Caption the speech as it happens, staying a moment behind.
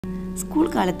School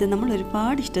കാലത്ത് നമ്മൾ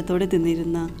ഒരുപാട് ഇഷ്ടത്തോടെ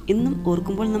തിന്നിരുന്ന, ഇന്നും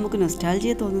ഓർക്കുമ്പോൾ നമുക്ക്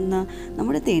നൊസ്റ്റാൾജിയ തോന്നുന്ന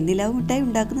നമ്മുടെ തേൻ നിലാവ് മിഠായി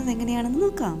ഉണ്ടാക്കുന്നത് എങ്ങനെയാണെന്ന്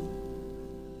നോക്കാം.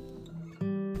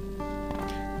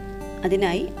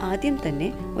 അതിനായി ആദ്യം തന്നെ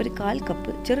ഒരു 1/4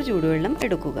 കപ്പ് ചെറു ചൂടുവെള്ളം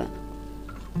എടുക്കുക.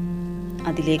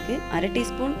 അതിലേക്ക് 1/2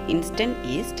 teaspoon instant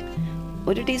east,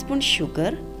 1 teaspoon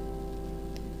sugar,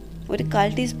 ഒരു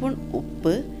 1/4 ടീസ്പൂൺ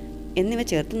ഉപ്പ് എന്നിവ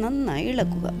ചേർത്ത് നന്നായി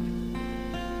ഇളക്കുക.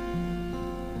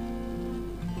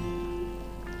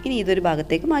 ഇനി ഇതൊരു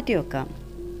ഭാഗത്തേക്ക് മാറ്റി വെക്കാം.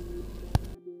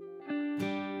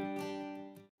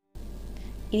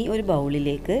 ഇനി ഒരു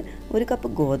ബൗളിലേക്ക് 1 കപ്പ്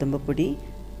ഗോതമ്പ് പൊടി,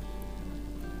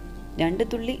 2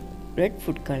 തുള്ളി റെഡ്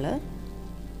ഫുഡ് കളർ,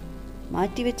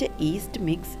 മാറ്റിവെച്ച ഈസ്റ്റ്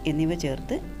മിക്സ് എന്നിവ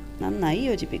ചേർത്ത് നന്നായി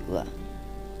യോജിപ്പിക്കുക.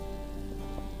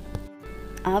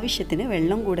 ആവശ്യത്തിന്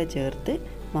വെള്ളം കൂടെ ചേർത്ത്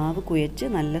മാവ് കുഴച്ച്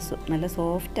നല്ല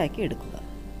സോഫ്റ്റാക്കി എടുക്കുക.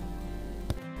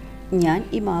 ഞാൻ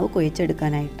ഈ മാവ്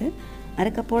കുഴച്ചെടുക്കാനായിട്ട്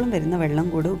 1/2 കപ്പോളം വരുന്ന വെള്ളം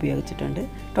കൂടെ ഉപയോഗിച്ചിട്ടുണ്ട്.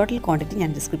 ടോട്ടൽ ക്വാണ്ടിറ്റി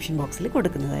ഞാൻ ഡിസ്ക്രിപ്ഷൻ ബോക്സിൽ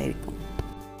കൊടുക്കുന്നതായിരിക്കും.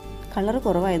 കളർ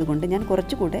കുറവായതുകൊണ്ട് ഞാൻ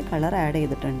കുറച്ചുകൂടെ കളർ ആഡ്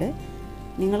ചെയ്തിട്ടുണ്ട്.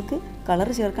 നിങ്ങൾക്ക് കളർ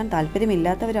ചേർക്കാൻ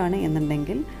താല്പര്യമില്ലാത്തവരാണ്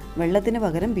എന്നുണ്ടെങ്കിൽ വെള്ളത്തിന്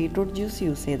പകരം ബീട്രൂട്ട് ജ്യൂസ്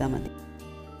യൂസ് ചെയ്താൽ മതി.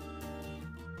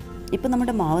 ഇപ്പോൾ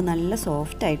നമ്മുടെ മാവ് നല്ല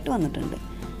സോഫ്റ്റായിട്ട് വന്നിട്ടുണ്ട്.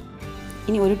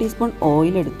 ഇനി 1 ടീസ്പൂൺ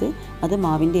ഓയിലെടുത്ത് അത്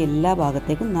മാവിൻ്റെ എല്ലാ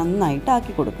ഭാഗത്തേക്കും നന്നായിട്ട്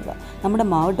ആക്കി കൊടുക്കുക. നമ്മുടെ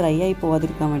മാവ് ഡ്രൈ ആയി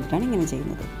പോവാതിരിക്കാൻ വേണ്ടിയിട്ടാണ് ഇങ്ങനെ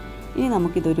ചെയ്യുന്നത്. ഇനി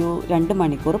നമുക്കിതൊരു 2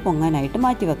 മണിക്കൂർ പൊങ്ങാനായിട്ട്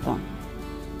മാറ്റി വെക്കാം.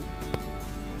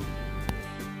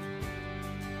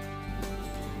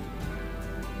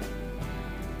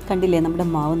 കണ്ടില്ലേ, നമ്മുടെ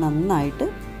മാവ് നന്നായിട്ട്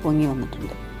പൊങ്ങി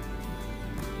വന്നിട്ടുണ്ട്.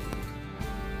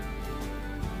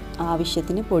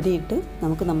 ആവശ്യത്തിന് പൊടിയിട്ട്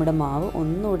നമുക്ക് നമ്മുടെ മാവ്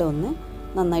ഒന്നുകൂടെ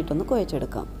നന്നായിട്ടൊന്ന്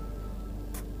കുഴച്ചെടുക്കാം.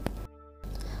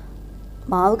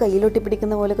 മാവ് കയ്യിലൊട്ടി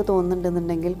പിടിക്കുന്ന പോലെയൊക്കെ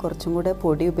തോന്നുന്നുണ്ടെന്നുണ്ടെങ്കിൽ കുറച്ചും കൂടെ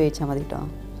പൊടി ഉപയോഗിച്ചാൽ മതി കേട്ടോ.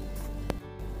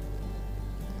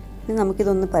 ഇനി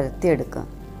നമുക്കിതൊന്ന് പരത്തിയെടുക്കാം.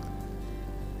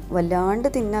 വല്ലാണ്ട്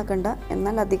തിന്നാക്കണ്ട,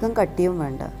 എന്നാൽ അധികം കട്ടിയും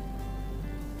വേണ്ട.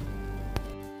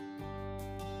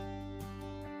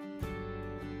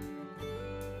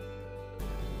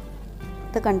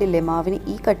 ഇത് കണ്ടില്ലേ, മാവിന്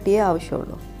ഈ കട്ടിയേ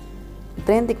ആവശ്യമുള്ളൂ.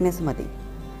 ഇത്രയും തിക്നെസ് മതി.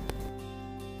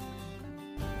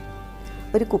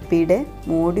 ഒരു കുപ്പിയുടെ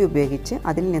മൂടി ഉപയോഗിച്ച്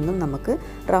അതിൽ നിന്നും നമുക്ക്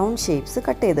റൗണ്ട് ഷേപ്സ്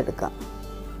കട്ട് ചെയ്തെടുക്കാം.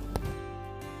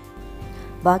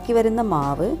 ബാക്കി വരുന്ന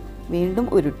മാവ് വീണ്ടും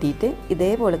ഉരുട്ടിയിട്ട്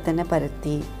ഇതേപോലെ തന്നെ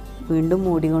പരത്തി വീണ്ടും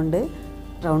മൂടി കൊണ്ട്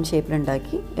റൗണ്ട്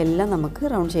ഷേപ്പിലുണ്ടാക്കി എല്ലാം നമുക്ക്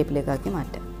റൗണ്ട് ഷേപ്പിലേക്കാക്കി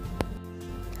മാറ്റാം.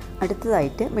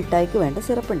 അടുത്തതായിട്ട് മിഠായിക്ക് വേണ്ട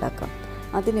സിറപ്പ് ഉണ്ടാക്കാം.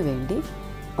 അതിനു വേണ്ടി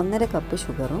 1/2 കപ്പ്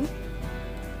ഷുഗറും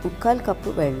 1/4 കപ്പ്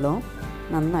വെള്ളവും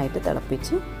നന്നായിട്ട്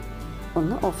തിളപ്പിച്ച്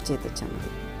ഒന്ന് ഓഫ് ചെയ്ത് വെച്ചാൽ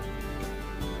മതി.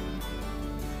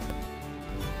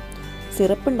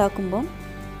 സിറപ്പ് ഉണ്ടാക്കുമ്പം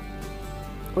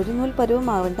ഒരു നൂൽ പരുവം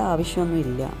ആവേണ്ട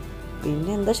ആവശ്യമൊന്നുമില്ല.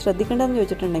 പിന്നെ എന്താ ശ്രദ്ധിക്കേണ്ടതെന്ന്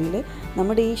ചോദിച്ചിട്ടുണ്ടെങ്കിൽ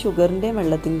നമ്മുടെ ഈ ഷുഗറിൻ്റെയും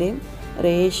വെള്ളത്തിൻ്റെയും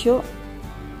റേഷ്യോ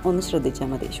ഒന്ന് ശ്രദ്ധിച്ചാൽ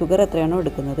മതി. ഷുഗർ എത്രയാണോ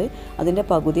എടുക്കുന്നത് അതിൻ്റെ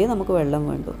പകുതിയെ നമുക്ക് വെള്ളം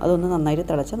വേണ്ടു. അതൊന്ന് നന്നായിട്ട്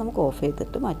തിളച്ചാൽ നമുക്ക് ഓഫ്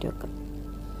ചെയ്തിട്ട് മാറ്റി വെക്കാം.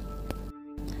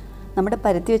 നമ്മുടെ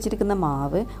പരത്തി വെച്ചിരിക്കുന്ന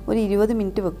മാവ് ഒരു 20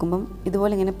 മിനിറ്റ് വെക്കുമ്പം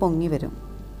ഇതുപോലെ ഇങ്ങനെ പൊങ്ങി വരും.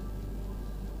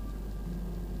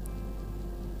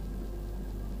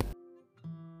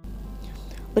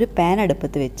 ഒരു പാൻ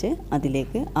അടുപ്പത്ത് വെച്ച്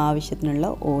അതിലേക്ക് ആവശ്യത്തിനുള്ള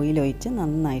ഓയിൽ ഒഴിച്ച്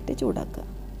നന്നായിട്ട് ചൂടാക്കുക.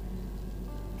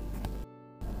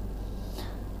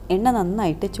 എണ്ണ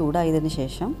നന്നായിട്ട് ചൂടായതിന്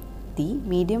ശേഷം തീ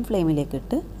മീഡിയം ഫ്ലെയിമിലേക്ക്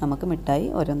ഇട്ട് നമുക്ക് മിഠായി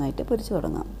ഓരോന്നായിട്ട് പൊരിച്ച്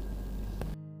തുടങ്ങാം.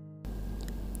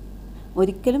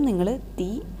 ഒരിക്കലും നിങ്ങൾ തീ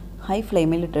ഹൈ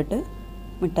ഫ്ലെയിമിലിട്ടിട്ട്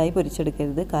മിഠായി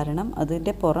പൊരിച്ചെടുക്കരുത്. കാരണം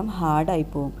അതിൻ്റെ പുറം ഹാർഡായി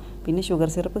പോവും. പിന്നെ ഷുഗർ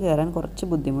സിറപ്പ് കയറാൻ കുറച്ച്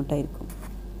ബുദ്ധിമുട്ടായിരിക്കും.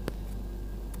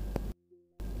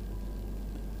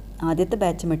 ആദ്യത്തെ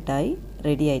ബാച്ച് മിഠായി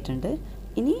റെഡി ആയിട്ടുണ്ട്.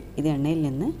 ഇനി ഇത് എണ്ണയിൽ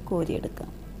നിന്ന്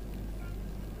കോരിയെടുക്കാം.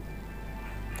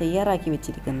 തയ്യാറാക്കി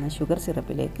വെച്ചിരിക്കുന്ന ഷുഗർ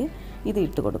സിറപ്പിലേക്ക് ഇത്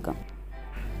ഇട്ട് കൊടുക്കാം.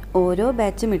 ഓരോ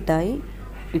ബാച്ച് മിഠായി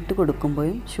ഇട്ട്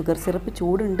കൊടുക്കുമ്പോഴും ഷുഗർ സിറപ്പ്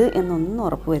ചൂടുണ്ട് എന്നൊന്ന്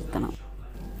ഉറപ്പ് വരുത്തണം.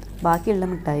 ബാക്കിയുള്ള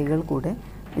മിഠായികൾ കൂടെ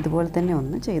ഇതുപോലെ തന്നെ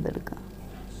ഒന്ന് ചെയ്തെടുക്കാം.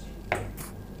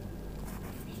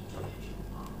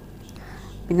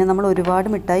 പിന്നെ നമ്മൾ ഒരുപാട്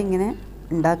മിഠായി ഇങ്ങനെ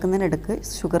ഉണ്ടാക്കുന്നതിനിടയ്ക്ക്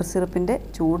ഷുഗർ സിറപ്പിൻ്റെ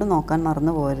ചൂട് നോക്കാൻ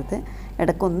മറന്നു പോകരുത്.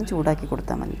 ഇടയ്ക്കൊന്ന് ചൂടാക്കി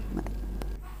കൊടുത്താൽ മതി.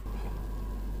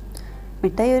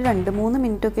 മിഠായി ഒരു 2-3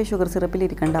 മിനിറ്റൊക്കെ ഷുഗർ സിറപ്പിൽ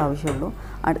ഇരിക്കേണ്ട ആവശ്യമുള്ളൂ.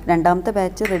 രണ്ടാമത്തെ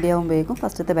ബാച്ച് റെഡി ആകുമ്പോഴേക്കും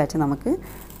ഫസ്റ്റത്തെ ബാച്ച് നമുക്ക്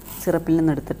സിറപ്പിൽ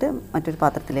നിന്നെടുത്തിട്ട് മറ്റൊരു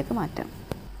പാത്രത്തിലേക്ക് മാറ്റാം.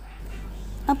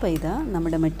 അപ്പോൾ ഇതാ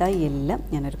നമ്മുടെ മിഠായി എല്ലാം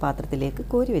ഞാനൊരു പാത്രത്തിലേക്ക്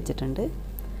കോരി വെച്ചിട്ടുണ്ട്.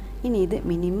 ഇനി ഇത്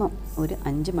മിനിമം ഒരു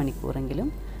 5 മണിക്കൂറെങ്കിലും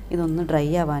ഇതൊന്ന് ഡ്രൈ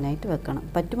ആവാനായിട്ട് വെക്കണം.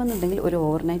 പറ്റുമെന്നുണ്ടെങ്കിൽ ഒരു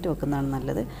ഓവർനൈറ്റ് വെക്കുന്നതാണ്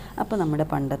നല്ലത്. അപ്പോൾ നമ്മുടെ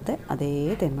പണ്ടത്തെ അതേ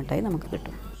തേൻമിഠായി നമുക്ക്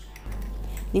കിട്ടും.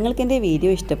 നിങ്ങൾക്ക് എൻ്റെ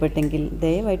വീഡിയോ ഇഷ്ടപ്പെട്ടെങ്കിൽ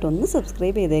ദയവായിട്ട് ഒന്ന്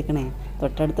സബ്സ്ക്രൈബ് ചെയ്തേക്കണേ.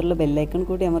 തൊട്ടടുത്തുള്ള ബെല്ലൈക്കൺ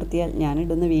കൂടി അമർത്തിയാൽ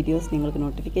ഞാനിടുന്ന വീഡിയോസ് നിങ്ങൾക്ക്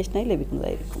നോട്ടിഫിക്കേഷനായി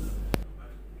ലഭിക്കുന്നതായിരിക്കും.